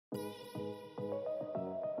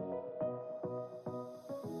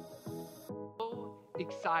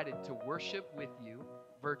excited to worship with you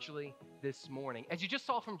virtually this morning. As you just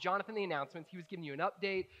saw from Jonathan, the announcements, he was giving you an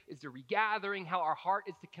update as to regathering, how our heart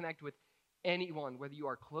is to connect with anyone, whether you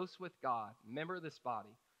are close with God, member of this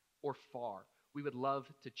body, or far. We would love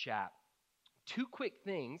to chat. Two quick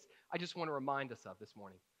things I just want to remind us of this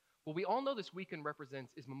morning. What we all know this weekend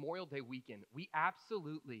represents is Memorial Day weekend. We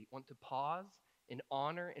absolutely want to pause and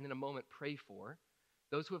honor and in a moment pray for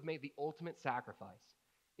those who have made the ultimate sacrifice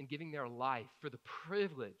in giving their life for the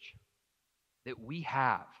privilege that we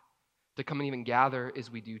have to come and even gather as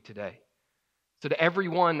we do today. So to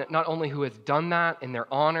everyone, not only who has done that in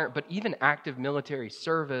their honor, but even active military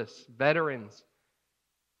service, veterans,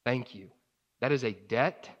 thank you. That is a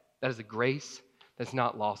debt, that is a grace that's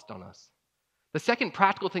not lost on us. The second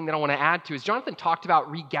practical thing that I want to add to is Jonathan talked about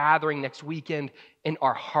regathering next weekend and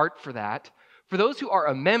our heart for that. For those who are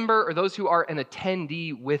a member or those who are an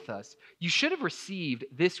attendee with us, you should have received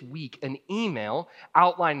this week an email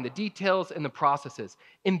outlining the details and the processes.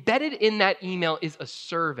 Embedded in that email is a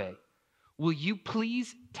survey. Will you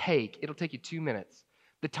please it'll take you 2 minutes,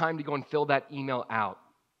 the time to go and fill that email out.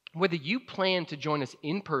 Whether you plan to join us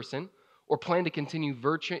in person or plan to continue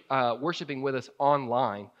worshiping with us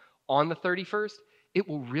online on the 31st, it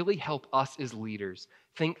will really help us as leaders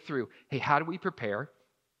think through, hey, how do we prepare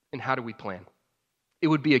and how do we plan? It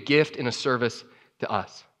would be a gift and a service to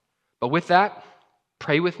us. But with that,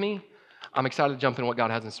 pray with me. I'm excited to jump in what God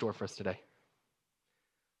has in store for us today.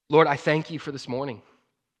 Lord, I thank you for this morning.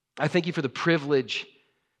 I thank you for the privilege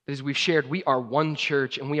that as we've shared, we are one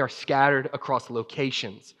church and we are scattered across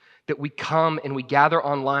locations, that we come and we gather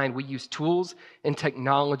online. We use tools and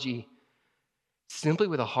technology simply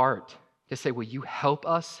with a heart to say, will you help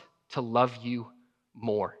us to love you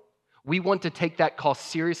more? We want to take that call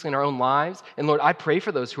seriously in our own lives. And Lord, I pray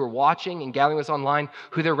for those who are watching and gathering with us online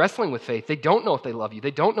who they're wrestling with faith. They don't know if they love you. They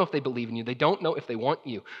don't know if they believe in you. They don't know if they want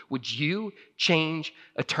you. Would you change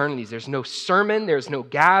eternities? There's no sermon. There's no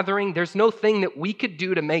gathering. There's no thing that we could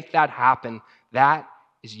do to make that happen. That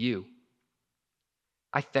is you.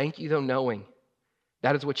 I thank you, though, knowing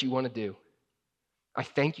that is what you want to do. I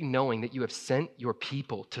thank you knowing that you have sent your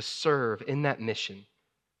people to serve in that mission,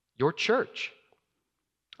 your church.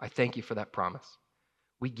 I thank you for that promise.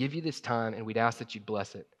 We give you this time and we'd ask that you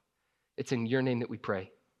bless it. It's in your name that we pray.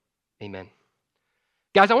 Amen.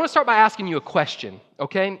 Guys, I want to start by asking you a question,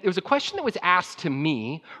 okay? It was a question that was asked to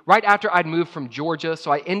me right after I'd moved from Georgia.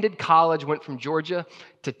 So I ended college, went from Georgia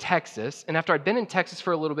to Texas. And after I'd been in Texas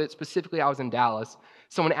for a little bit, specifically I was in Dallas,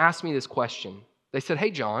 someone asked me this question. They said, hey,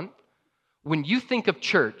 John, when you think of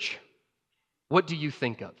church, what do you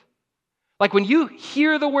think of? Like when you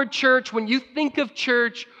hear the word church, when you think of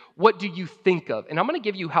church, what do you think of? And I'm going to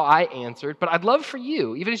give you how I answered, but I'd love for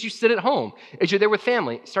you, even as you sit at home, as you're there with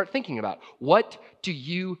family, start thinking about what do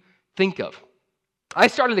you think of? I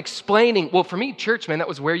started explaining, well, for me, church, man, that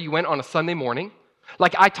was where you went on a Sunday morning.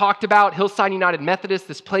 Like I talked about Hillside United Methodist,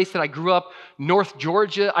 this place that I grew up, North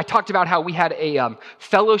Georgia. I talked about how we had a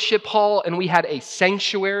fellowship hall and we had a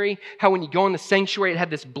sanctuary. How when you go in the sanctuary, it had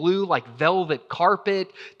this blue like velvet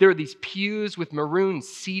carpet. There were these pews with maroon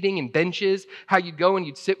seating and benches. How you'd go and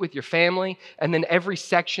you'd sit with your family. And then every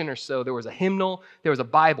section or so, there was a hymnal, there was a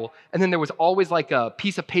Bible. And then there was always like a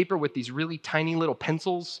piece of paper with these really tiny little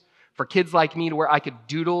pencils for kids like me to where I could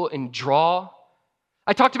doodle and draw.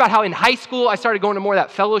 I talked about how in high school, I started going to more of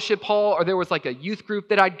that fellowship hall, or there was like a youth group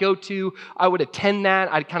that I'd go to. I would attend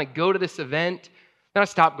that. I'd kind of go to this event. Then I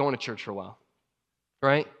stopped going to church for a while,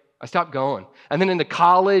 right? I stopped going. And then into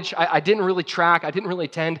college, I didn't really track. I didn't really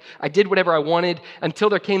attend. I did whatever I wanted until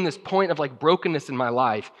there came this point of like brokenness in my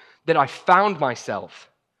life that I found myself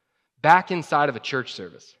back inside of a church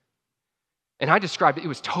service. And I described it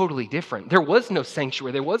was totally different. There was no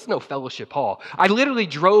sanctuary. There was no fellowship hall. I literally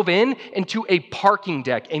drove into a parking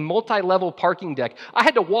deck, a multi-level parking deck. I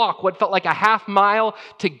had to walk what felt like a half mile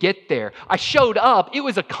to get there. I showed up. It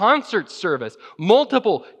was a concert service,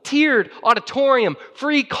 multiple tiered auditorium,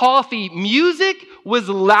 free coffee. Music was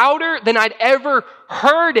louder than I'd ever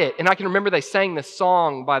heard it. And I can remember they sang this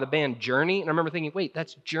song by the band Journey. And I remember thinking, wait,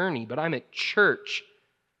 that's Journey, but I'm at church.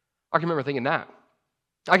 I can remember thinking that.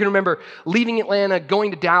 I can remember leaving Atlanta,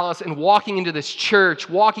 going to Dallas, and walking into this church,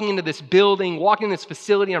 walking into this building, walking in this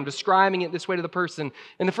facility, and I'm describing it this way to the person.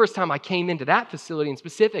 And the first time I came into that facility in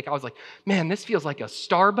specific, I was like, man, this feels like a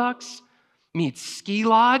Starbucks meets ski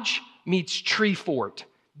lodge meets tree fort.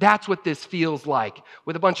 That's what this feels like,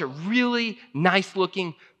 with a bunch of really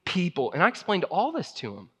nice-looking people. And I explained all this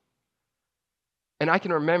to him. And I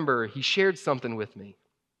can remember he shared something with me.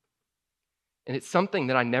 And it's something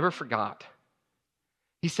that I never forgot.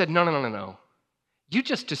 He said, no. You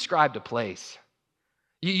just described a place.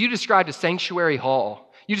 You described a sanctuary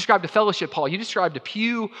hall. You described a fellowship hall. You described a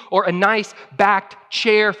pew or a nice backed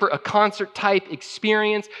chair for a concert type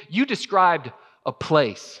experience. You described a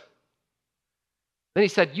place. Then he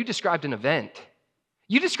said, you described an event.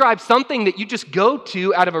 You described something that you just go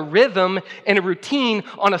to out of a rhythm and a routine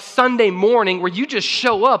on a Sunday morning where you just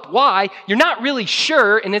show up. Why? You're not really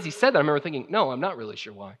sure. And as he said that, I remember thinking, no, I'm not really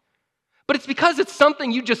sure why. But it's because it's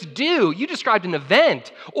something you just do. You described an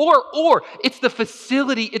event. Or it's the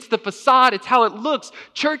facility, it's the facade, it's how it looks.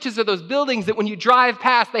 Churches are those buildings that when you drive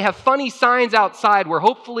past, they have funny signs outside where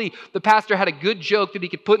hopefully the pastor had a good joke that he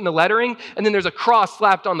could put in the lettering, and then there's a cross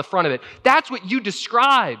slapped on the front of it. That's what you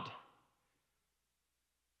described.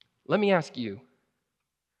 Let me ask you,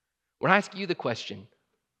 when I ask you the question,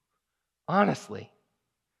 honestly,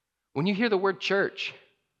 when you hear the word church,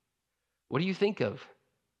 what do you think of?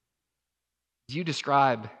 Do you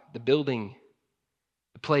describe the building,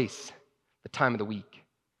 the place, the time of the week?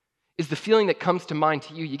 Is the feeling that comes to mind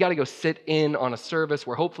to you, you got to go sit in on a service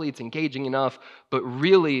where hopefully it's engaging enough, but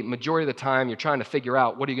really, majority of the time, you're trying to figure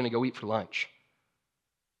out what are you going to go eat for lunch?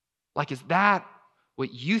 Like, is that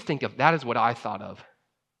what you think of? That is what I thought of.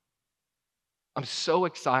 I'm so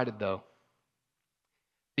excited, though,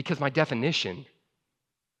 because my definition,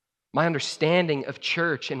 my understanding of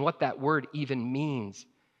church and what that word even means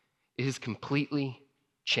is completely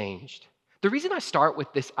changed. The reason I start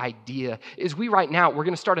with this idea is we're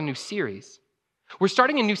going to start a new series. We're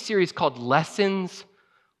starting a new series called Lessons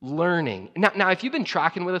Learning. Now, if you've been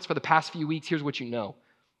tracking with us for the past few weeks, here's what you know.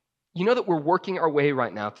 You know that we're working our way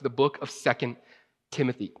right now through the book of 2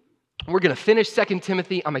 Timothy. We're going to finish 2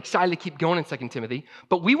 Timothy. I'm excited to keep going in 2 Timothy,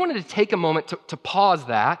 but we wanted to take a moment to pause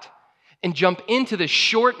that and jump into this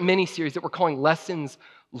short mini-series that we're calling Lessons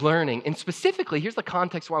Learning. And specifically, here's the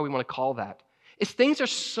context why we want to call that. Is things are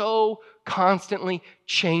so constantly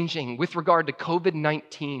changing with regard to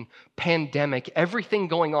COVID-19 pandemic, everything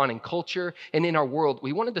going on in culture and in our world.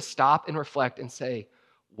 We wanted to stop and reflect and say,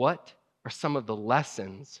 what are some of the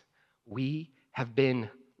lessons we have been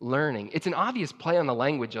learning? It's an obvious play on the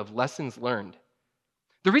language of lessons learned.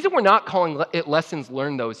 The reason we're not calling it lessons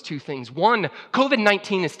learned, though, is two things. One,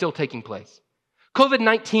 COVID-19 is still taking place.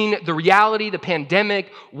 COVID-19, the reality, the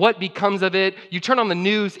pandemic, what becomes of it. You turn on the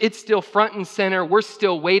news, it's still front and center. We're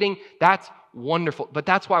still waiting. That's wonderful. But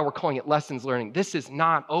that's why we're calling it lessons learning. This is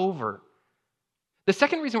not over. The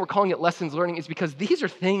second reason we're calling it lessons learning is because these are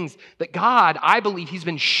things that God, I believe, He's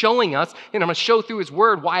been showing us, and I'm going to show through His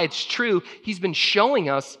Word why it's true. He's been showing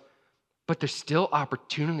us, but there's still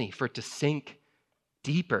opportunity for it to sink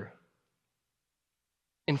deeper.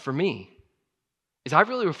 And for me, as I've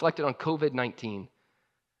really reflected on COVID-19,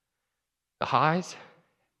 the highs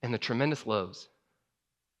and the tremendous lows,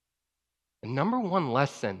 the number one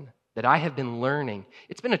lesson that I have been learning,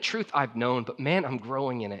 it's been a truth I've known, but man, I'm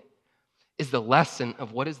growing in it, is the lesson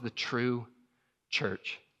of what is the true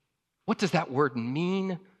church. What does that word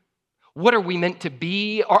mean? What are we meant to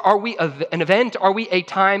be? Are we an event? Are we a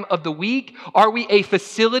time of the week? Are we a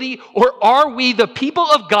facility? Or are we the people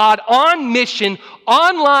of God on mission,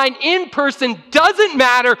 online, in person? Doesn't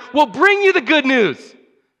matter. We'll bring you the good news.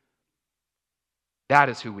 That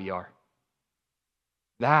is who we are.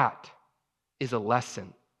 That is a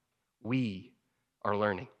lesson we are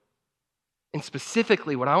learning. And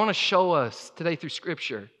specifically, what I want to show us today through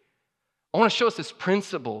Scripture, I want to show us this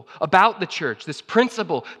principle about the church, this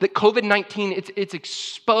principle that COVID-19, it's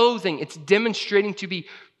exposing, it's demonstrating to be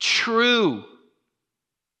true.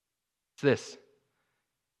 It's this: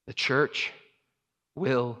 the church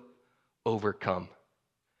will overcome.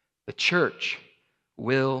 The church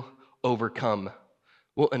will overcome.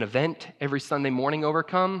 Will an event every Sunday morning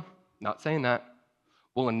overcome? Not saying that.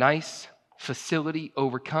 Will a nice facility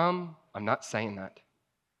overcome? I'm not saying that.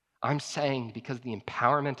 I'm saying because the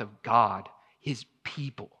empowerment of God, His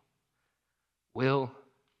people, will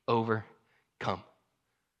overcome.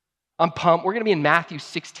 I'm pumped. We're going to be in Matthew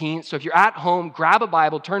 16. So if you're at home, grab a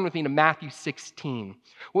Bible, turn with me to Matthew 16.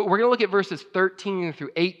 We're going to look at verses 13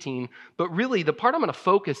 through 18, but really the part I'm going to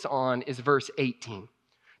focus on is verse 18.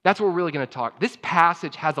 That's what we're really going to talk. This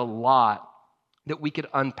passage has a lot that we could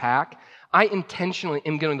unpack. I intentionally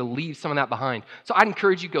am going to leave some of that behind. So I'd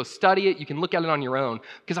encourage you to go study it. You can look at it on your own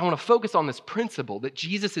because I want to focus on this principle that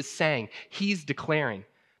Jesus is saying. He's declaring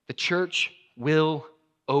the church will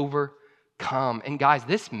overcome. And guys,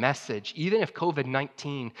 this message, even if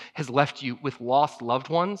COVID-19 has left you with lost loved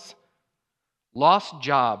ones, lost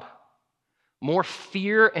job, more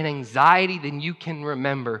fear and anxiety than you can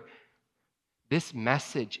remember, this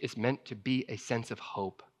message is meant to be a sense of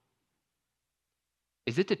hope.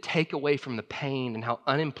 Is it to take away from the pain and how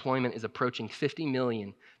unemployment is approaching 50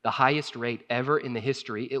 million, the highest rate ever in the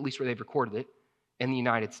history, at least where they've recorded it, in the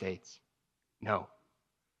United States? No.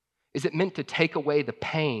 Is it meant to take away the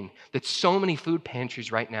pain that so many food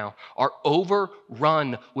pantries right now are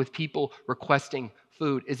overrun with people requesting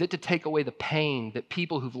food? Is it to take away the pain that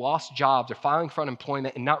people who've lost jobs are filing for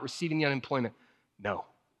unemployment and not receiving the unemployment? No.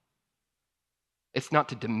 It's not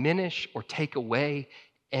to diminish or take away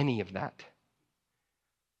any of that.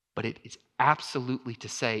 But it is absolutely to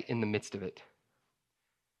say in the midst of it,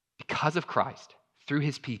 because of Christ, through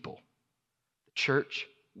his people, the church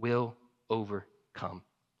will overcome.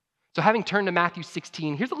 So having turned to Matthew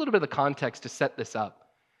 16, here's a little bit of the context to set this up.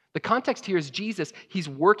 The context here is Jesus, he's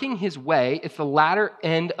working his way. It's the latter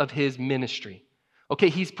end of his ministry. Okay,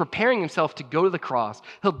 he's preparing himself to go to the cross.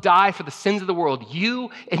 He'll die for the sins of the world, you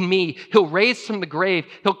and me. He'll raise from the grave.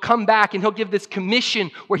 He'll come back and he'll give this commission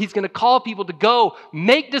where he's going to call people to go,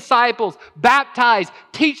 make disciples, baptize,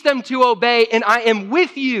 teach them to obey, and I am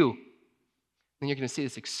with you. And you're going to see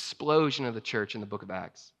this explosion of the church in the book of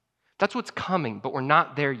Acts. That's what's coming, but we're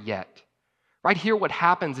not there yet. Right here, what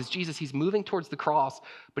happens is Jesus, he's moving towards the cross,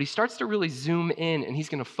 but he starts to really zoom in and he's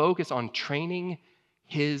going to focus on training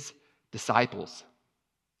his disciples.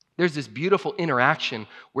 There's this beautiful interaction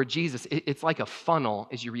where Jesus, it's like a funnel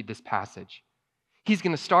as you read this passage. He's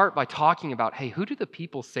going to start by talking about, hey, who do the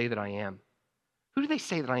people say that I am? Who do they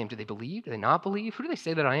say that I am? Do they believe? Do they not believe? Who do they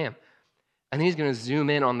say that I am? And then he's going to zoom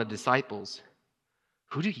in on the disciples.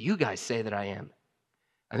 Who do you guys say that I am?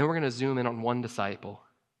 And then we're going to zoom in on one disciple,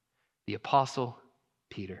 the Apostle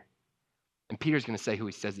Peter. And Peter's going to say who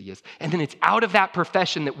he says he is. And then it's out of that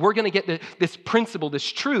profession that we're going to get this principle, this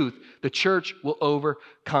truth, the church will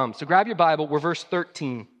overcome. So grab your Bible, we're verse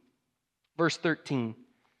 13. Verse 13.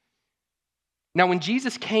 Now when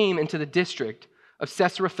Jesus came into the district of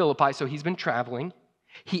Caesarea Philippi, so he's been traveling,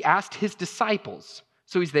 he asked his disciples,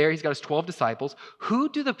 so he's there, he's got his 12 disciples, who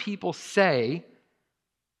do the people say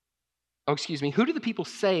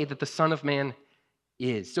that the Son of Man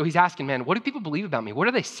is? So he's asking, man, what do people believe about me? What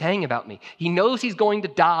are they saying about me? He knows he's going to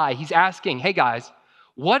die. He's asking, hey guys,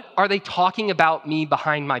 what are they talking about me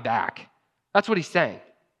behind my back? That's what he's saying.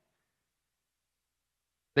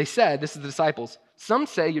 They said, this is the disciples, some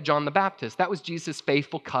say you're John the Baptist. That was Jesus'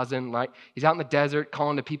 faithful cousin, right? He's out in the desert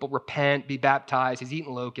calling to people, repent, be baptized. He's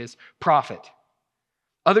eating locusts, prophet.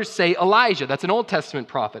 Others say Elijah, that's an Old Testament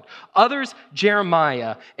prophet. Others,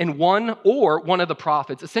 Jeremiah, and one of the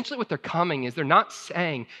prophets. Essentially what they're coming is they're not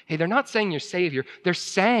saying you're Savior. They're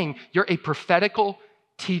saying you're a prophetical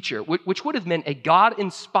teacher, which would have meant a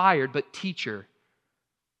God-inspired but teacher,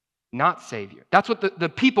 not Savior. That's what the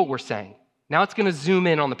people were saying. Now it's going to zoom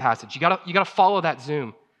in on the passage. You got to follow that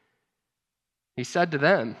zoom. He said to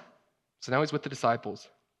them, so now he's with the disciples,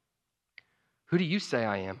 who do you say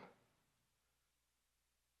I am?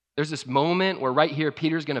 There's this moment where right here,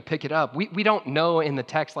 Peter's going to pick it up. We don't know in the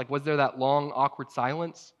text, like, was there that long, awkward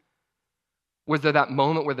silence? Was there that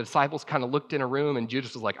moment where the disciples kind of looked in a room and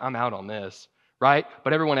Judas was like, I'm out on this, right?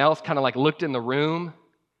 But everyone else kind of like looked in the room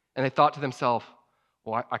and they thought to themselves,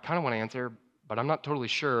 well, I kind of want to answer, but I'm not totally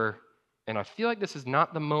sure. And I feel like this is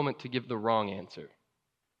not the moment to give the wrong answer.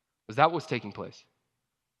 Was that what was taking place?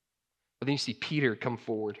 But then you see Peter come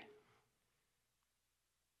forward.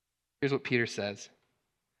 Here's what Peter says.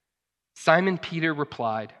 Simon Peter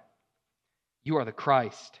replied, you are the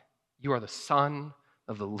Christ. You are the Son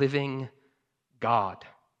of the living God.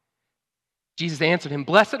 Jesus answered him,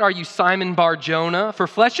 blessed are you, Simon Bar-Jonah, for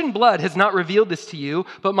flesh and blood has not revealed this to you,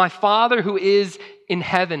 but my Father who is in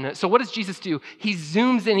heaven. So what does Jesus do? He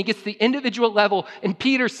zooms in, he gets to the individual level, and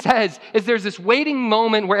Peter says, as there's this waiting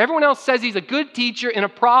moment where everyone else says he's a good teacher and a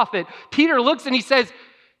prophet, Peter looks and he says,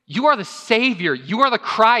 you are the Savior, you are the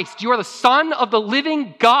Christ, you are the Son of the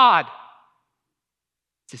living God.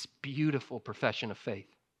 It's this beautiful profession of faith.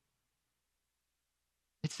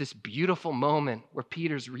 It's this beautiful moment where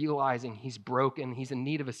Peter's realizing he's broken, he's in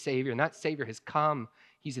need of a Savior, and that Savior has come.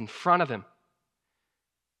 He's in front of him.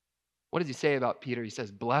 What does he say about Peter? He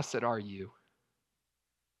says, blessed are you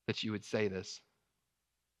that you would say this.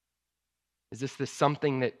 Is this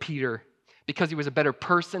something that Peter, because he was a better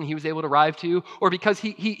person, he was able to arrive to, or because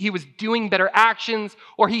he was doing better actions,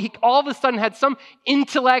 or he all of a sudden had some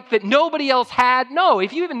intellect that nobody else had? No,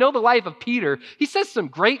 if you even know the life of Peter, he says some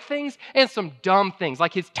great things and some dumb things.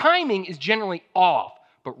 Like his timing is generally off,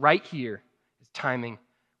 but right here, his timing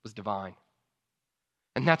was divine.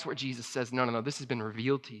 And that's where Jesus says, no, this has been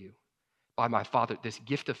revealed to you by my Father, this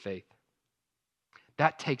gift of faith.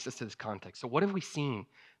 That takes us to this context. So what have we seen?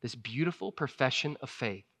 This beautiful profession of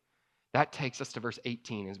faith. That takes us to verse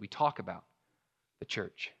 18 as we talk about the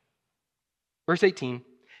church. Verse 18,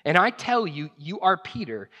 and I tell you, you are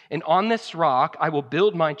Peter, and on this rock I will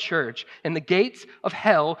build my church, and the gates of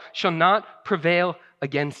hell shall not prevail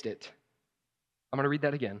against it. I'm going to read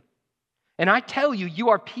that again. And I tell you,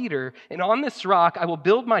 you are Peter, and on this rock I will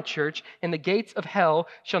build my church, and the gates of hell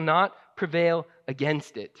shall not prevail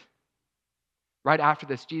against it. Right after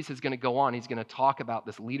this, Jesus is going to go on. He's going to talk about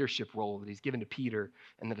this leadership role that he's given to Peter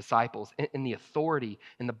and the disciples, and the authority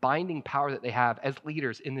and the binding power that they have as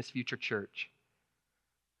leaders in this future church.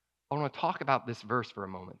 I want to talk about this verse for a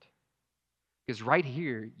moment, because right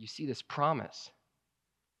here you see this promise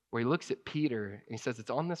where he looks at Peter and he says, it's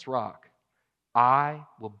on this rock I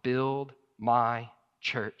will build my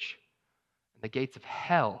church, and the gates of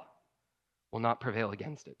hell will not prevail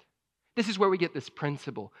against it. This is where we get this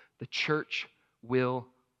principle: the church will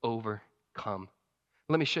overcome.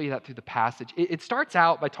 Let me show you that through the passage. It starts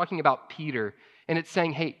out by talking about Peter, and it's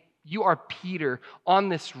saying, hey, you are Peter. On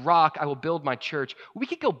this rock I will build my church. We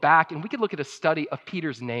could go back and we could look at a study of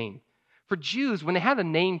Peter's name. For Jews, when they had a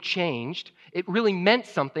name changed, it really meant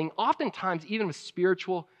something, oftentimes even with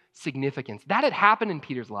spiritual significance. That had happened in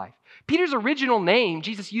Peter's life. Peter's original name,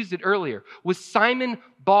 Jesus used it earlier, was Simon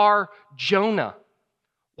Bar Jonah.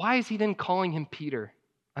 Why is he then calling him Peter?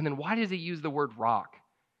 And then why does he use the word rock?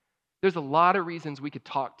 There's a lot of reasons we could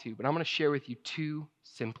talk to, but I'm going to share with you two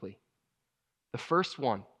simply. The first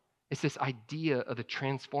one is this idea of the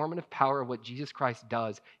transformative power of what Jesus Christ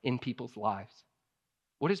does in people's lives.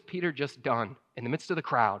 What has Peter just done in the midst of the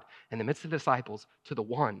crowd, in the midst of the disciples, to the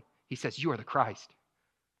one? He says, you are the Christ.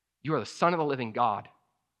 You are the Son of the living God.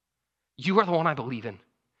 You are the one I believe in.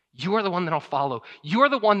 You are the one that I'll follow. You are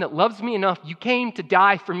the one that loves me enough. You came to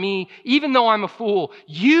die for me, even though I'm a fool.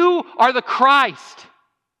 You are the Christ.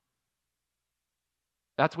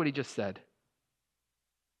 That's what he just said.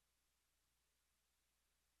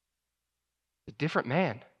 A different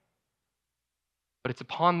man. But it's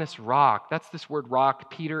upon this rock. That's this word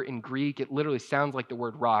rock. Peter in Greek, it literally sounds like the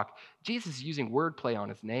word rock. Jesus is using wordplay on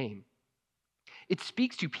his name. It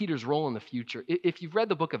speaks to Peter's role in the future. If you've read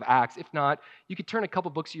the book of Acts, if not, you could turn a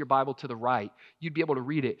couple books of your Bible to the right. You'd be able to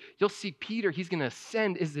read it. You'll see Peter, he's going to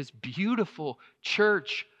ascend as this beautiful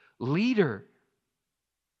church leader.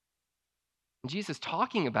 And Jesus is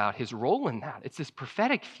talking about his role in that. It's this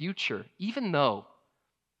prophetic future, even though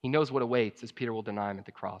he knows what awaits as Peter will deny him at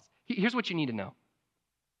the cross. Here's what you need to know.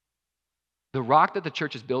 The rock that the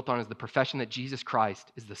church is built on is the profession that Jesus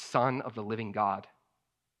Christ is the Son of the living God.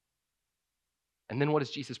 And then what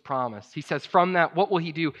does Jesus promise? He says, from that, what will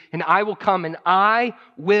he do? And I will come and I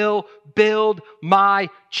will build my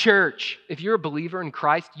church. If you're a believer in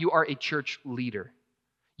Christ, you are a church leader.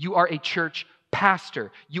 You are a church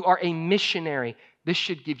pastor. You are a missionary. This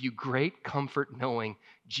should give you great comfort knowing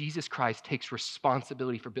Jesus Christ takes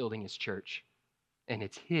responsibility for building his church. And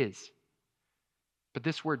it's his. But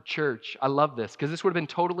this word church, I love this because this would have been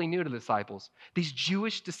totally new to the disciples. These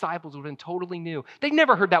Jewish disciples would have been totally new. They'd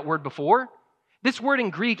never heard that word before. This word in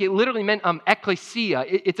Greek, it literally meant ecclesia.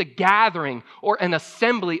 It's a gathering or an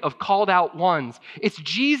assembly of called out ones. It's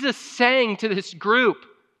Jesus saying to this group,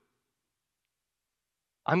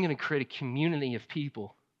 I'm going to create a community of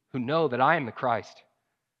people who know that I am the Christ,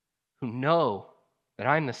 who know that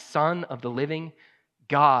I am the Son of the living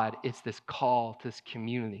God. It's this call to this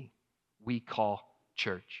community we call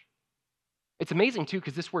church. It's amazing too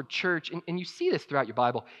because this word church, and you see this throughout your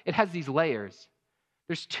Bible, it has these layers.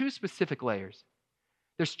 There's two specific layers.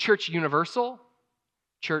 There's church universal,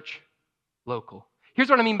 church local. Here's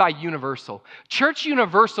what I mean by universal. Church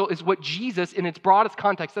universal is what Jesus, in its broadest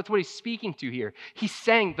context, that's what he's speaking to here. He's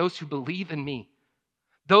saying those who believe in me,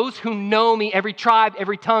 those who know me, every tribe,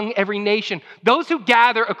 every tongue, every nation, those who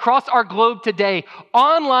gather across our globe today,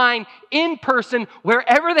 online, in person,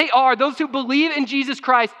 wherever they are, those who believe in Jesus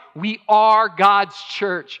Christ, we are God's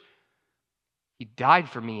church. He died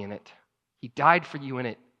for me in it. He died for you in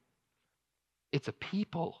it. It's a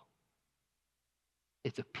people.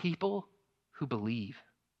 It's a people who believe.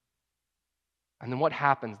 And then what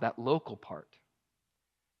happens, that local part?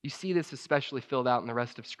 You see this especially filled out in the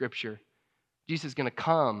rest of Scripture. Jesus is going to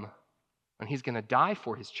come and he's going to die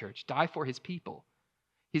for his church, die for his people.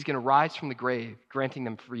 He's going to rise from the grave, granting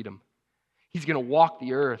them freedom. He's going to walk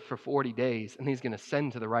the earth for 40 days and he's going to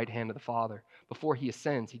ascend to the right hand of the Father. Before he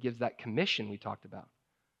ascends, he gives that commission we talked about.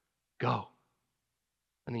 Go.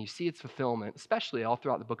 And then you see its fulfillment, especially all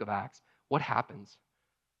throughout the book of Acts. What happens?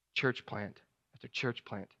 Church plant after church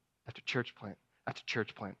plant after church plant after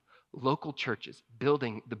church plant. Local churches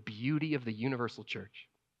building the beauty of the universal church.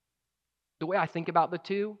 The way I think about the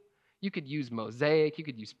two, you could use mosaic, you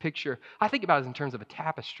could use picture. I think about it in terms of a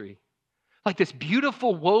tapestry. Like this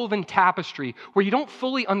beautiful woven tapestry where you don't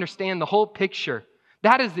fully understand the whole picture.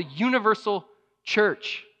 That is the universal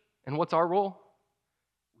church. And what's our role?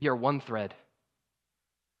 We are one thread.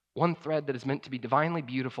 One thread that is meant to be divinely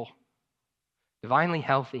beautiful, divinely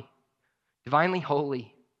healthy, divinely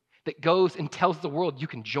holy, that goes and tells the world you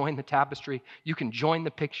can join the tapestry, you can join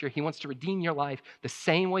the picture. He wants to redeem your life the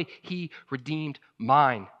same way he redeemed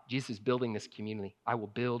mine. Jesus is building this community. I will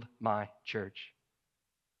build my church.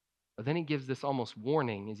 But then he gives this almost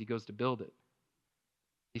warning as he goes to build it.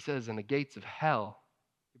 He says, in the gates of hell,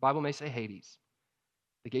 the Bible may say Hades,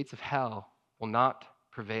 the gates of hell will not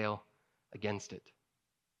prevail against it.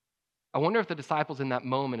 I wonder if the disciples in that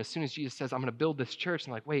moment, as soon as Jesus says, I'm going to build this church,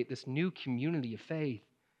 and like, wait, this new community of faith,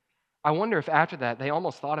 I wonder if after that they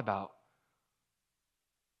almost thought about,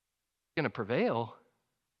 going to prevail,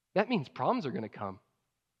 that means problems are going to come.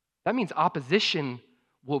 That means opposition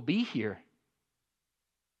will be here.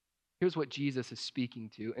 Here's what Jesus is speaking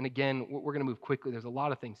to. And again, we're going to move quickly. There's a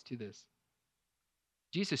lot of things to this.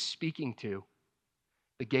 Jesus is speaking to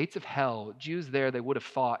the gates of hell. Jews there, they would have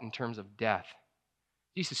thought in terms of death.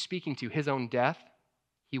 Jesus is speaking to his own death.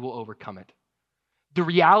 He will overcome it. The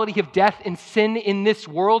reality of death and sin in this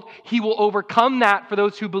world, he will overcome that for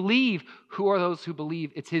those who believe. Who are those who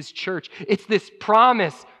believe? It's his church. It's this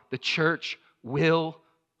promise. The church will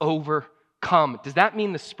overcome. Does that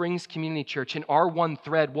mean the Springs Community Church and our one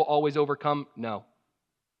thread will always overcome? No.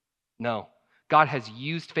 No. God has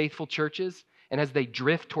used faithful churches, and as they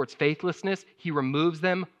drift towards faithlessness, he removes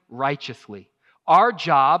them righteously. Our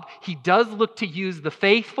job, he does look to use the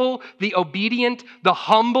faithful, the obedient, the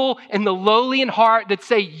humble, and the lowly in heart that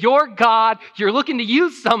say, you're God, you're looking to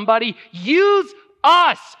use somebody, use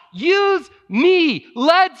us, use me,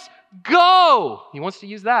 let's go. He wants to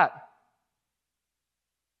use that.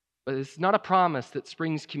 But it's not a promise that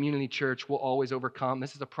Springs Community Church will always overcome.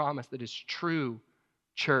 This is a promise that his true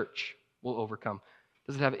church will overcome.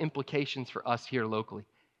 Does it have implications for us here locally?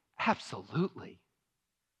 Absolutely.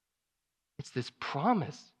 It's this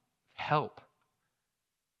promise of help.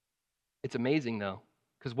 It's amazing, though,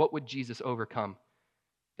 because what would Jesus overcome?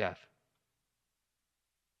 Death.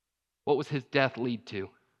 What was his death lead to?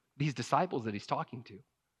 These disciples that he's talking to.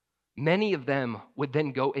 Many of them would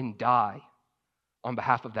then go and die on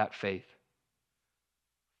behalf of that faith.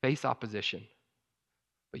 Face opposition,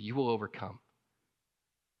 but you will overcome.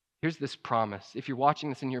 Here's this promise. If you're watching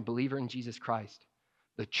this and you're a believer in Jesus Christ,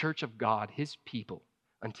 the church of God, his people,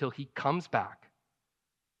 until he comes back,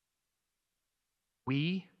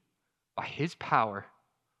 we, by his power,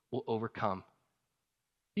 will overcome.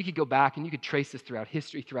 You could go back and you could trace this throughout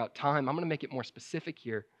history, throughout time. I'm going to make it more specific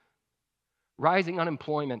here. Rising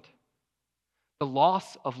unemployment, the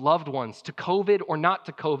loss of loved ones to COVID or not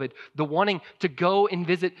to COVID, the wanting to go and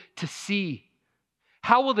visit to see.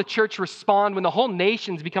 How will the church respond when the whole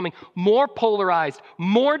nation's becoming more polarized,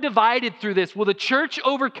 more divided through this? Will the church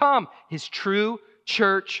overcome? His true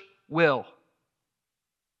church will.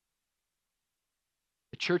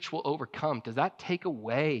 The church will overcome. Does that take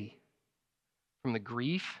away from the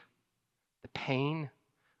grief, the pain,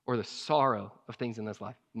 or the sorrow of things in this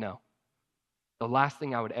life? No. The last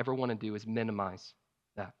thing I would ever want to do is minimize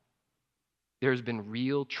that. There's been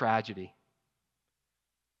real tragedy.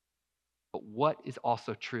 But what is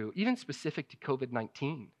also true, even specific to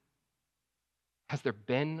COVID-19, has there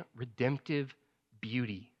been redemptive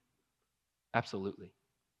beauty? Absolutely.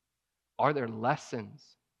 Are there lessons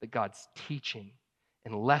that God's teaching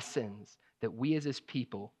and lessons that we as his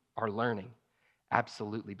people are learning?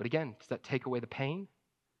 Absolutely. But again, does that take away the pain?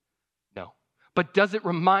 No. But does it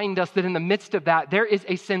remind us that in the midst of that, there is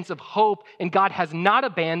a sense of hope and God has not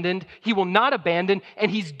abandoned, he will not abandon, and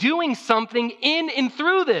he's doing something in and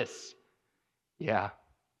through this? Yeah.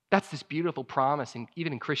 That's this beautiful promise, and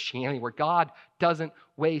even in Christianity, where God doesn't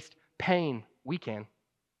waste pain. We can.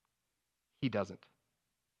 He doesn't.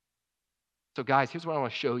 So guys, here's what I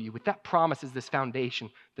want to show you. With that promise as this foundation,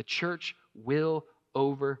 the church will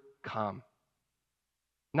overcome.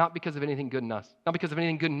 Not because of anything good in us, not because of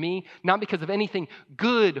anything good in me, not because of anything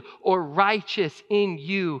good or righteous in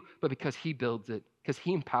you, but because he builds it, because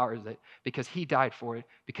he empowers it, because he died for it,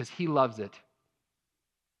 because he loves it.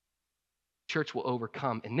 Church will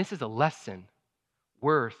overcome. And this is a lesson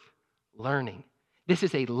worth learning. This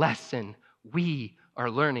is a lesson we are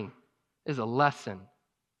learning. This is a lesson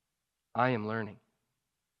I am learning.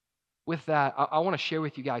 With that, I want to share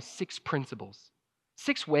with you guys 6 principles,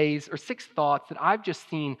 6 ways or 6 thoughts that I've just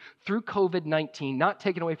seen through COVID-19, not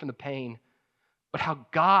taken away from the pain, but how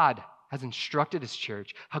God has instructed his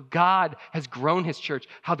church, how God has grown his church,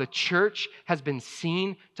 how the church has been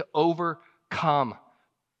seen to overcome.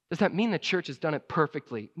 Does that mean the church has done it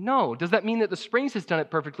perfectly? No. Does that mean that the Springs has done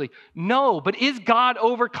it perfectly? No. But is God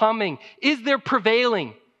overcoming? Is there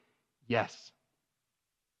prevailing? Yes.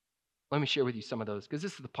 Let me share with you some of those, because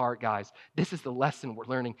this is the part, guys. This is the lesson we're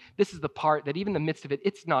learning. This is the part that even in the midst of it,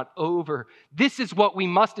 it's not over. This is what we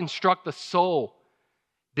must instruct the soul.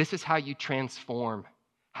 This is how you transform,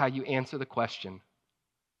 how you answer the question,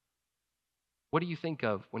 what do you think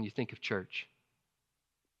of when you think of church?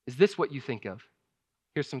 Is this what you think of?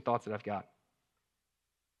 Here's some thoughts that I've got.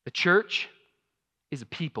 The church is a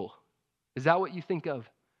people. Is that what you think of?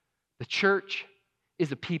 The church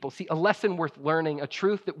is a people. See, a lesson worth learning, a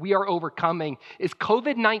truth that we are overcoming is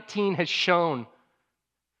COVID-19 has shown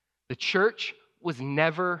the church was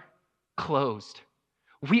never closed.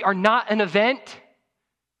 We are not an event.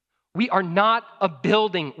 We are not a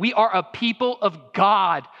building. We are a people of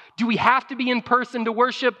God. Do we have to be in person to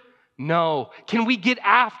worship? No. Can we get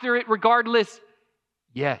after it regardless?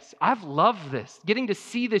 Yes, I've loved this, getting to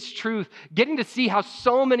see this truth, getting to see how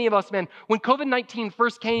so many of us, man, when COVID-19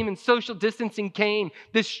 first came and social distancing came,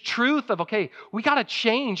 this truth of, okay, we got to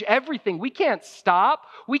change everything. We can't stop.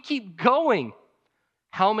 We keep going.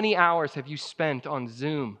 How many hours have you spent on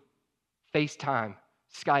Zoom, FaceTime,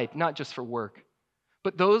 Skype, not just for work,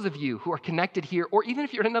 but those of you who are connected here, or even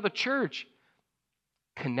if you're in another church,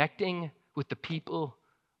 connecting with the people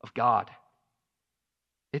of God?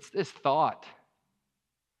 It's this thought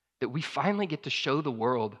that we finally get to show the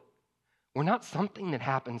world we're not something that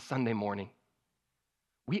happens Sunday morning.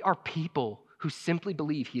 We are people who simply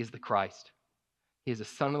believe He is the Christ. He is the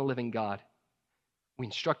Son of the living God. We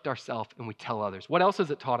instruct ourselves and we tell others. What else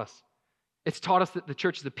has it taught us? It's taught us that the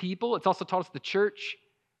church is a people. It's also taught us the church,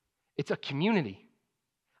 it's a community.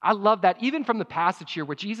 I love that, even from the passage here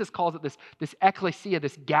where Jesus calls it this ecclesia,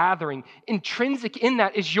 this gathering. Intrinsic in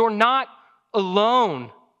that is you're not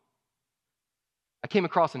alone. I came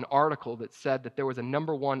across an article that said that there was a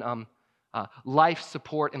number one life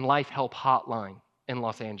support and life help hotline in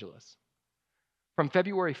Los Angeles. From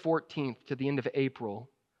February 14th to the end of April,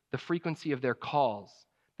 the frequency of their calls,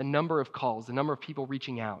 the number of calls, the number of people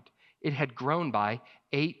reaching out, it had grown by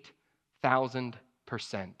 8,000%.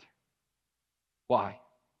 Why?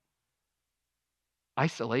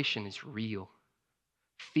 Isolation is real.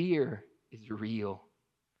 Fear is real.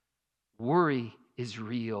 Worry is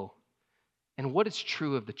real. And what is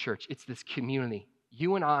true of the church? It's this community.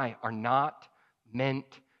 You and I are not meant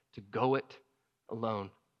to go it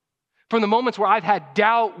alone. From the moments where I've had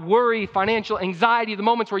doubt, worry, financial anxiety, the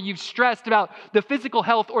moments where you've stressed about the physical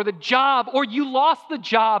health or the job, or you lost the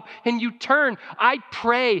job and you turn, I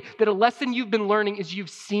pray that a lesson you've been learning is you've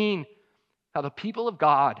seen how the people of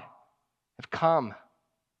God have come,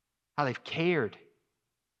 how they've cared.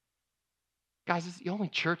 Guys, this is the only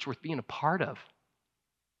church worth being a part of.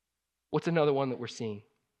 What's another one that we're seeing?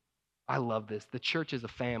 I love this. The church is a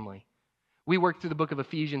family. We worked through the book of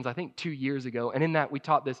Ephesians, I think 2 years ago, and in that we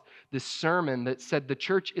taught this sermon that said the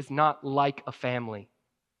church is not like a family.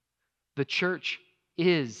 The church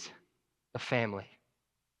is a family.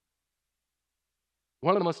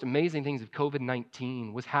 One of the most amazing things of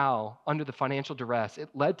COVID-19 was how, under the financial duress, it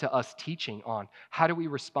led to us teaching on how do we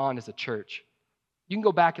respond as a church. You can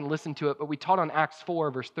go back and listen to it, but we taught on Acts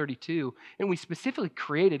 4, verse 32, and we specifically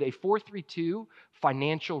created a 432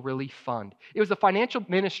 financial relief fund. It was a financial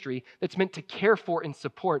ministry that's meant to care for and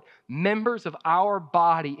support members of our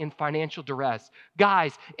body in financial duress.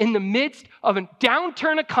 Guys, in the midst of a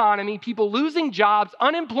downturn economy, people losing jobs,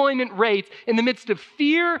 unemployment rates, in the midst of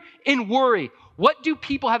fear and worry, what do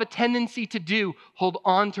people have a tendency to do? Hold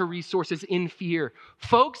on to resources in fear.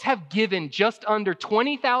 Folks have given just under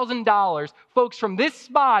 $20,000, folks from this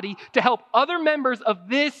body, to help other members of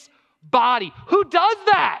this body. Who does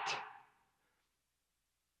that?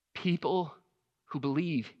 People who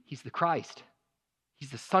believe He's the Christ. He's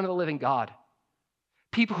the Son of the living God.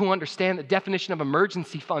 People who understand the definition of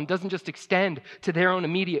emergency fund doesn't just extend to their own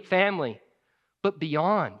immediate family, but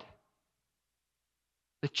beyond.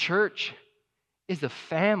 The church is a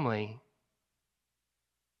family.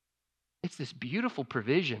 It's this beautiful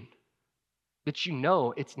provision that you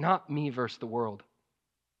know it's not me versus the world.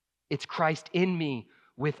 It's Christ in me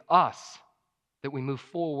with us that we move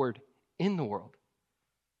forward in the world.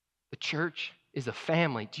 The church is a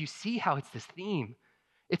family. Do you see how it's this theme?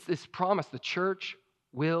 It's this promise. The church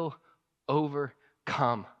will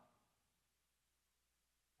overcome.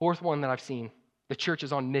 Fourth one that I've seen. The church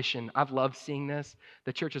is on mission. I've loved seeing this.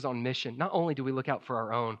 The church is on mission. Not only do we look out for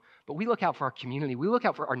our own, but we look out for our community. We look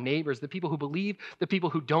out for our neighbors, the people who believe, the people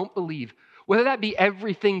who don't believe. Whether that be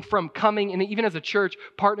everything from coming, and even as a church,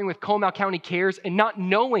 partnering with Comal County Cares and not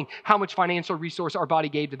knowing how much financial resource our body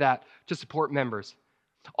gave to that to support members.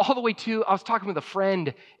 All the way to, I was talking with a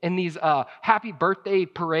friend in these happy birthday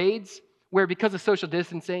parades where because of social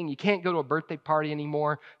distancing, you can't go to a birthday party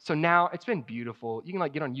anymore. So now it's been beautiful. You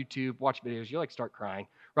can get on YouTube, watch videos, you start crying,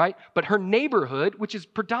 right? But her neighborhood, which is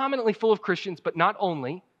predominantly full of Christians, but not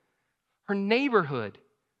only, her neighborhood,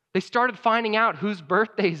 they started finding out whose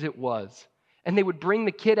birthdays it was. And they would bring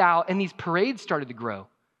the kid out, and these parades started to grow.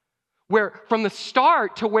 Where from the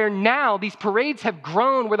start to where now these parades have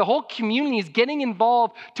grown, where the whole community is getting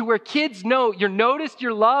involved to where kids know you're noticed,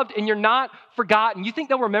 you're loved, and you're not forgotten. You think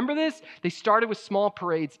they'll remember this? They started with small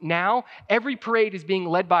parades. Now, every parade is being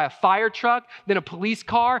led by a fire truck, then a police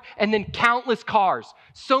car, and then countless cars.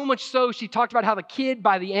 So much so, she talked about how the kid,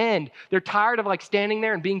 by the end, they're tired of standing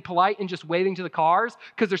there and being polite and just waving to the cars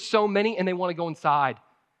because there's so many and they want to go inside.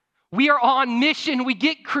 We are on mission. We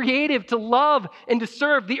get creative to love and to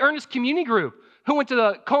serve. The Earnest Community Group, who went to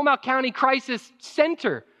the Comal County Crisis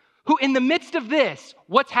Center, who in the midst of this,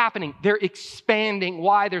 what's happening? They're expanding.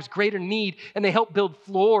 Why? There's greater need, and they help build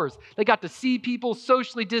floors. They got to see people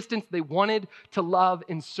socially distanced. They wanted to love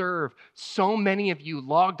and serve. So many of you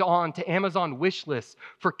logged on to Amazon wish lists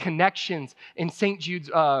for connections in St. Jude's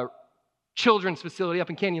children's facility up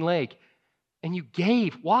in Canyon Lake, and you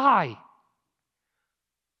gave. Why?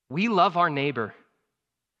 We love our neighbor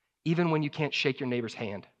even when you can't shake your neighbor's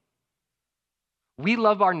hand. We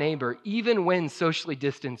love our neighbor even when socially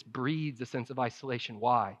distance breeds a sense of isolation.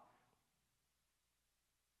 Why?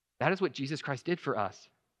 That is what Jesus Christ did for us.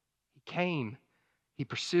 He came, he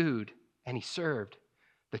pursued, and he served.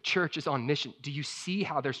 The church is on mission. Do you see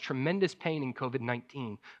how there's tremendous pain in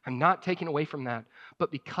COVID-19? I'm not taking away from that.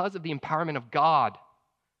 But because of the empowerment of God,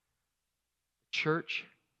 the church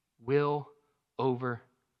will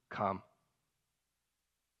overcome.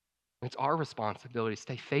 It's our responsibility to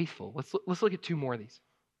stay faithful. Let's look at two more of these.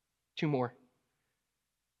 Two more.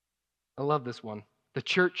 I love this one. The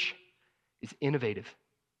church is innovative.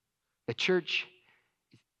 The church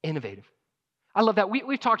is innovative. I love that.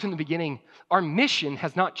 We've talked in the beginning, our mission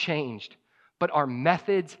has not changed, but our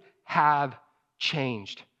methods have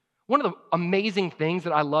changed. One of the amazing things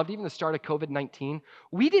that I loved, even the start of COVID-19,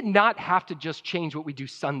 we did not have to just change what we do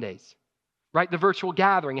Sundays. Right? The virtual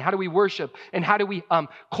gathering. How do we worship? And how do we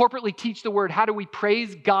corporately teach the word? How do we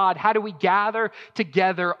praise God? How do we gather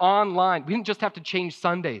together online? We didn't just have to change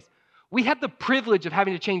Sundays. We had the privilege of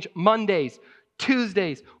having to change Mondays,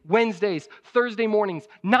 Tuesdays, Wednesdays, Thursday mornings,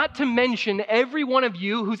 not to mention every one of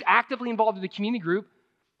you who's actively involved in the community group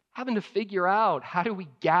having to figure out how do we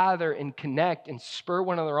gather and connect and spur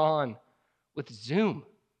one another on with Zoom.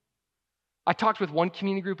 I talked with one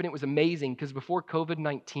community group and it was amazing because before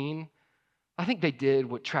COVID-19, I think they did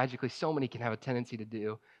what tragically so many can have a tendency to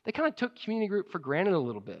do. They kind of took community group for granted a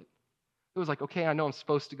little bit. It was like, okay, I know I'm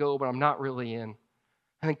supposed to go, but I'm not really in.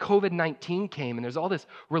 And then COVID-19 came, and there's all this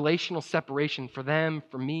relational separation for them,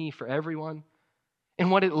 for me, for everyone.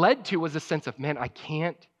 And what it led to was a sense of, man, I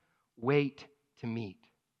can't wait to meet.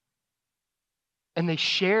 And they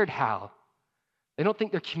shared how they don't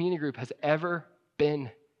think their community group has ever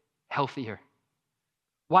been healthier.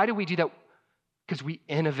 Why do we do that? Because we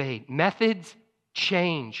innovate. Methods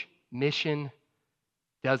change. Mission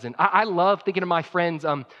doesn't. I love thinking of my friends,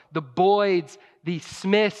 the Boyds, the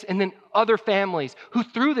Smiths, and then other families who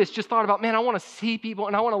through this just thought about, man, I want to see people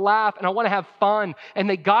and I want to laugh and I want to have fun. And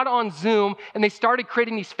they got on Zoom and they started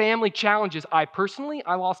creating these family challenges. I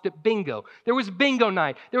lost at bingo. There was bingo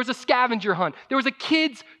night. There was a scavenger hunt. There was a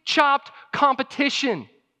kids chopped competition.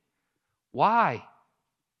 Why?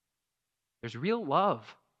 There's real love.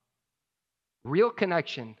 Real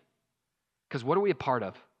connection, because what are we a part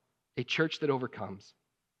of? A church that overcomes.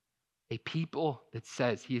 A people that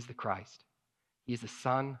says he is the Christ. He is the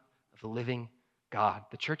Son of the living God.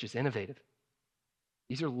 The church is innovative.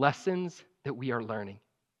 These are lessons that we are learning.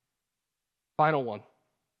 Final one.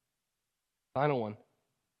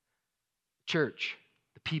 Church,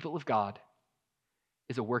 the people of God,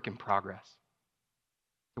 is a work in progress.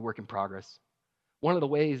 It's a work in progress. One of the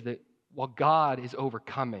ways that while God is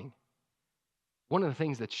overcoming, one of the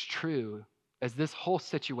things that's true is this whole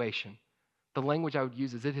situation, the language I would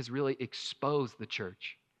use is it has really exposed the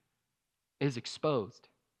church. It is exposed,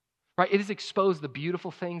 right? It has exposed the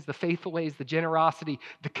beautiful things, the faithful ways, the generosity,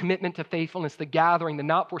 the commitment to faithfulness, the gathering, the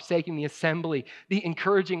not forsaking the assembly, the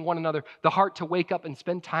encouraging one another, the heart to wake up and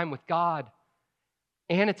spend time with God.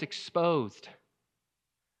 And it's exposed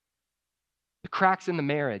the cracks in the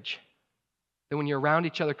marriage that when you're around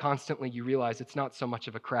each other constantly, you realize it's not so much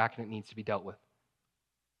of a crack and it needs to be dealt with.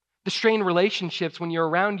 The strained relationships, when you're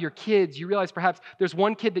around your kids, you realize perhaps there's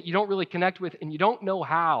one kid that you don't really connect with and you don't know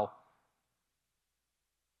how.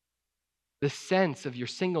 The sense of your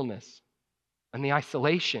singleness and the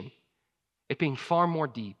isolation, it being far more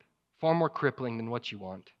deep, far more crippling than what you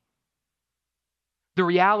want. The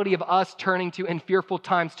reality of us turning to, in fearful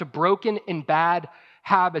times, to broken and bad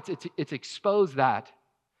habits, it's exposed that.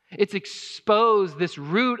 It's exposed this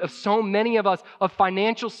root of so many of us of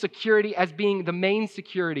financial security as being the main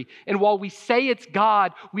security. And while we say it's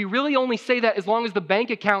God, we really only say that as long as the bank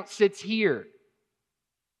account sits here.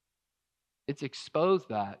 It's exposed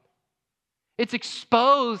that. It's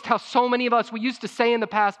exposed how so many of us, we used to say in the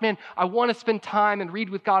past, man, I want to spend time and read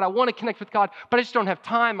with God. I want to connect with God, but I just don't have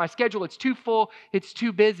time. My schedule, it's too full. It's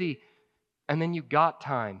too busy. And then you got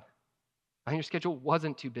time. And your schedule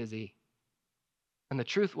wasn't too busy. And the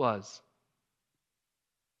truth was,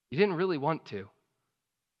 you didn't really want to.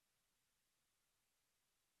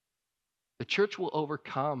 The church will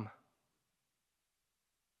overcome.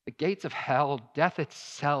 The gates of hell, death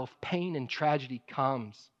itself, pain and tragedy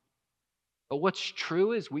comes. But what's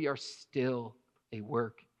true is we are still a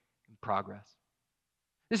work in progress.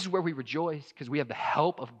 This is where we rejoice because we have the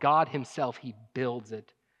help of God himself. He builds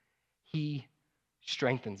it. He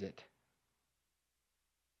strengthens it.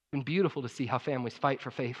 It's been beautiful to see how families fight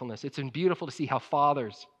for faithfulness. It's been beautiful to see how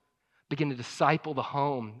fathers begin to disciple the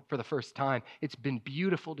home for the first time. It's been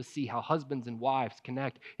beautiful to see how husbands and wives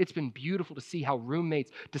connect. It's been beautiful to see how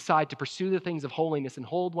roommates decide to pursue the things of holiness and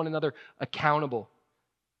hold one another accountable.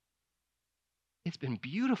 It's been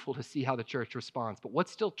beautiful to see how the church responds. But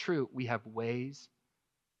what's still true, we have ways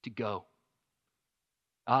to go.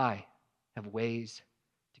 I have ways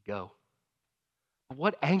to go. But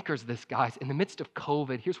what anchors this, guys, in the midst of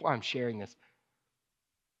COVID, here's why I'm sharing this.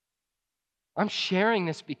 I'm sharing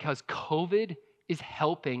this because COVID is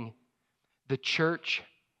helping the church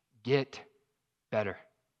get better.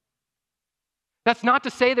 That's not to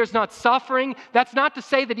say there's not suffering. That's not to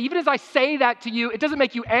say that even as I say that to you, it doesn't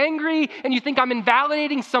make you angry and you think I'm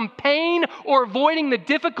invalidating some pain or avoiding the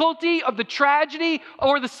difficulty of the tragedy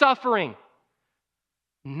or the suffering.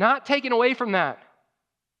 Not taken away from that.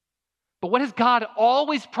 But what has God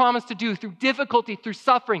always promised to do through difficulty, through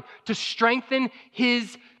suffering, to strengthen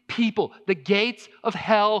his people? The gates of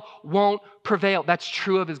hell won't prevail. That's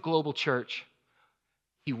true of his global church.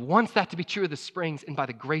 He wants that to be true of the Springs, and by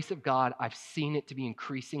the grace of God, I've seen it to be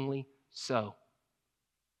increasingly so.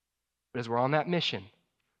 But as we're on that mission,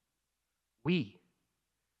 we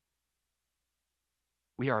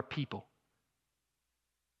are a people.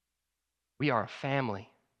 We are a family.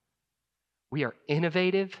 We are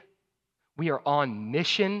innovative. We are on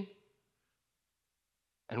mission.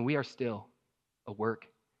 And we are still a work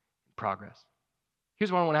in progress.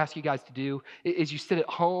 Here's what I want to ask you guys to do. As you sit at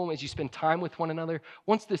home, as you spend time with one another,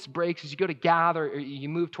 once this breaks, as you go to gather or you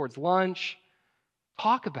move towards lunch,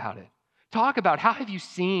 talk about it. Talk about how have you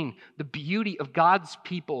seen the beauty of God's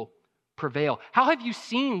people prevail? How have you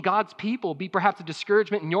seen God's people be perhaps a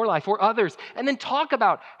discouragement in your life or others? And then talk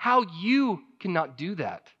about how you cannot do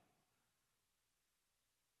that.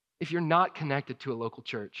 If you're not connected to a local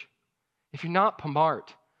church, if you're not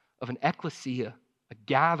part of an ecclesia, a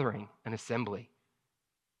gathering, an assembly,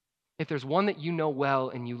 if there's one that you know well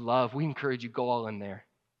and you love, we encourage you, go all in there.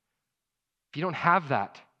 If you don't have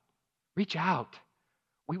that, reach out.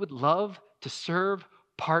 We would love to serve,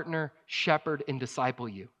 partner, shepherd, and disciple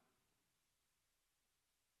you.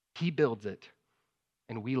 He builds it,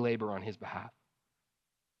 and we labor on his behalf.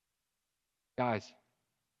 Guys,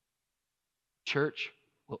 church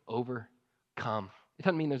will overcome. It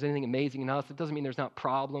doesn't mean there's anything amazing in us. It doesn't mean there's not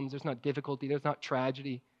problems, there's not difficulty, there's not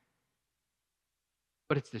tragedy.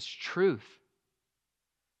 But it's this truth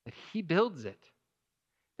that he builds it.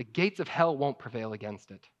 The gates of hell won't prevail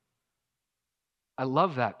against it. I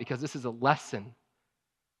love that because this is a lesson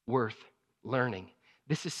worth learning.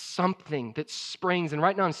 This is something that springs, and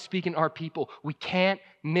right now I'm speaking to our people. We can't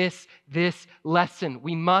miss this lesson.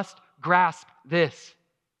 We must grasp this.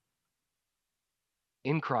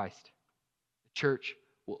 In Christ, the church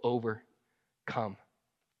will overcome.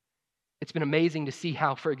 It's been amazing to see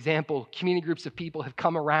how, for example, community groups of people have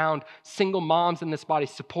come around, single moms in this body,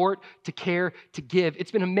 support, to care, to give.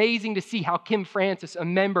 It's been amazing to see how Kim Francis, a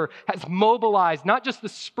member, has mobilized not just the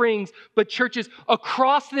Springs, but churches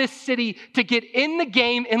across this city to get in the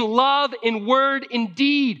game in love, in word, in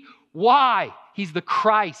deed. Why? He's the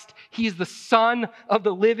Christ. He is the Son of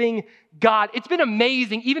the living God. It's been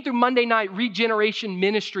amazing, even through Monday night regeneration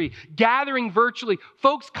ministry, gathering virtually,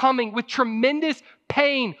 folks coming with tremendous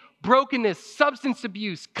pain, brokenness, substance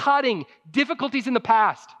abuse, cutting, difficulties in the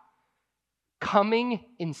past, coming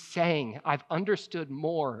and saying, I've understood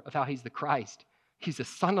more of how he's the Christ. He's the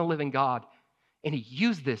Son of the living God. And he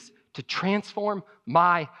used this to transform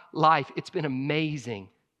my life. It's been amazing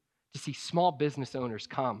to see small business owners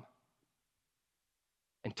come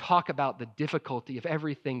and talk about the difficulty of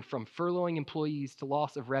everything from furloughing employees to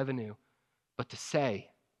loss of revenue, but to say,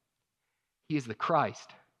 he is the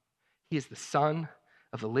Christ. He is the Son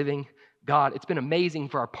of the living God. It's been amazing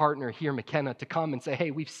for our partner here, McKenna, to come and say,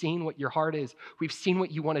 hey, we've seen what your heart is. We've seen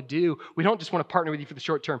what you want to do. We don't just want to partner with you for the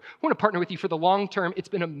short term. We want to partner with you for the long term. It's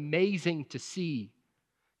been amazing to see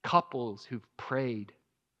couples who've prayed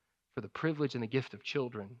for the privilege and the gift of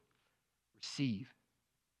children receive,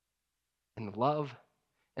 and the love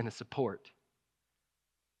and the support.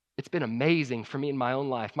 It's been amazing for me in my own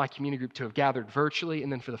life, my community group, to have gathered virtually,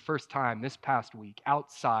 and then for the first time this past week,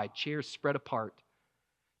 outside, chairs spread apart,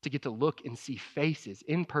 to get to look and see faces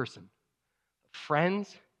in person,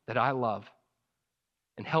 friends that I love,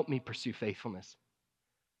 and help me pursue faithfulness.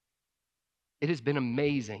 It has been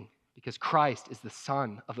amazing because Christ is the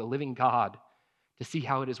Son of the living God, to see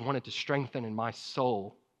how it has wanted to strengthen in my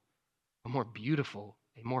soul a more beautiful,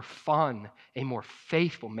 a more fun, a more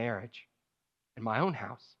faithful marriage in my own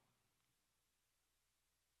house.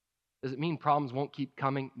 Does it mean problems won't keep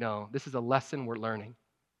coming? No, this is a lesson we're learning.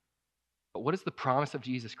 But what is the promise of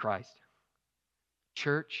Jesus Christ?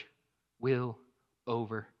 Church will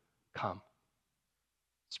overcome.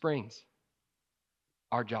 Springs,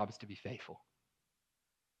 our job is to be faithful.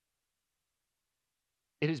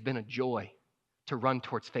 It has been a joy to run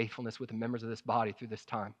towards faithfulness with the members of this body through this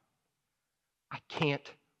time. I can't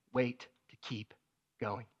wait to keep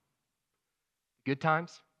going. The good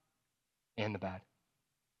times and the bad.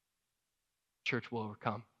 Church will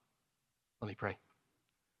overcome. Let me pray.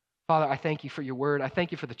 Father, I thank you for your word. I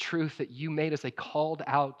thank you for the truth that you made us a called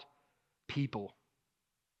out people.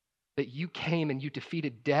 That you came and you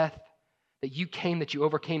defeated death. That you came, that you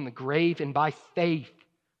overcame the grave. And by faith,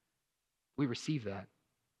 we receive that.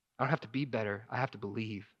 I don't have to be better. I have to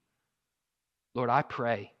believe. Lord, I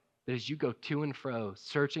pray that as you go to and fro,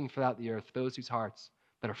 searching throughout the earth, those whose hearts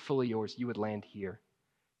that are fully yours, you would land here.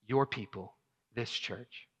 Your people, this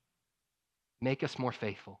church. Make us more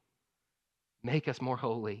faithful. Make us more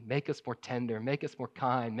holy. Make us more tender. Make us more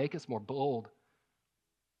kind. Make us more bold.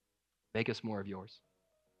 Make us more of yours.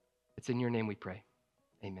 It's in your name we pray.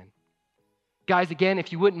 Amen. Guys, again,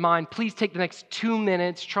 if you wouldn't mind, please take the next 2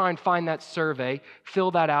 minutes, try and find that survey,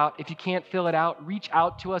 fill that out. If you can't fill it out, reach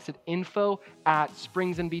out to us at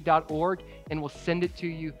info@springsnb.org, and we'll send it to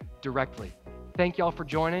you directly. Thank y'all for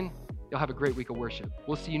joining. Y'all have a great week of worship.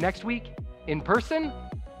 We'll see you next week in person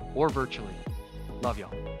or virtually. Love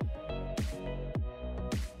y'all.